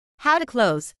How to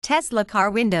close Tesla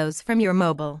car windows from your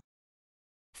mobile.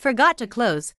 Forgot to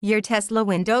close your Tesla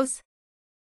windows?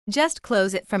 Just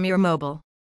close it from your mobile.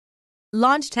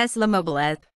 Launch Tesla mobile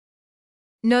app.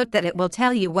 Note that it will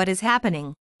tell you what is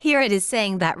happening. Here it is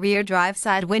saying that rear drive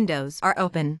side windows are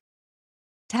open.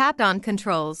 Tap on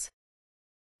Controls.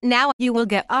 Now you will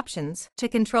get options to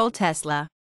control Tesla.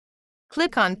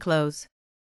 Click on Close.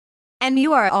 And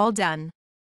you are all done.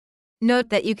 Note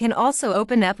that you can also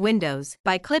open up windows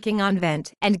by clicking on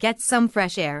Vent and get some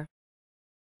fresh air.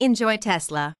 Enjoy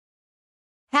Tesla.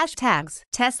 Hashtags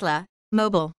Tesla,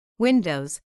 Mobile,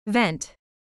 Windows, Vent.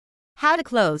 How to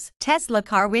close Tesla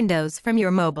car windows from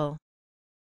your mobile.